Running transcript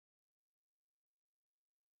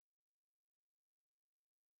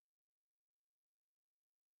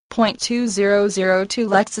2002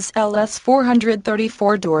 Lexus LS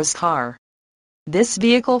 434 doors car. This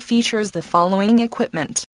vehicle features the following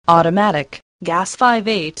equipment: automatic, gas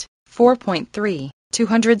 5.8, 4.3,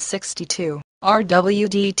 262,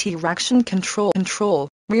 RWD traction control,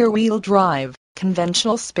 rear-wheel drive,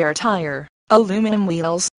 conventional spare tire, aluminum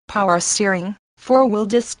wheels, power steering, 4-wheel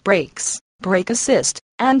disc brakes, brake assist,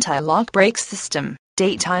 anti-lock brake system,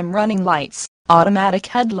 daytime running lights, automatic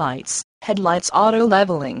headlights, auto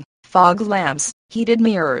leveling, fog lamps, heated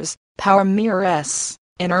mirrors, power mirrors,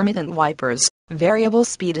 intermittent wipers, variable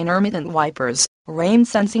speed intermittent wipers, rain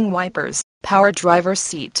sensing wipers, power driver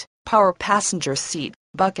seat, power passenger seat,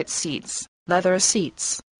 bucket seats, leather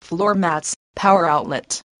seats, floor mats, power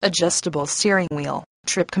outlet, adjustable steering wheel,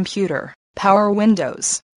 trip computer, power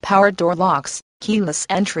windows, power door locks, keyless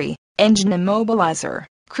entry, engine immobilizer,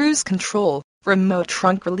 cruise control, remote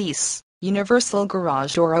trunk release, universal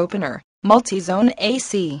garage door opener, multi-zone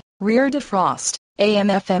AC, rear defrost,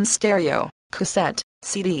 AM/FM stereo, cassette,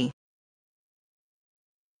 CD,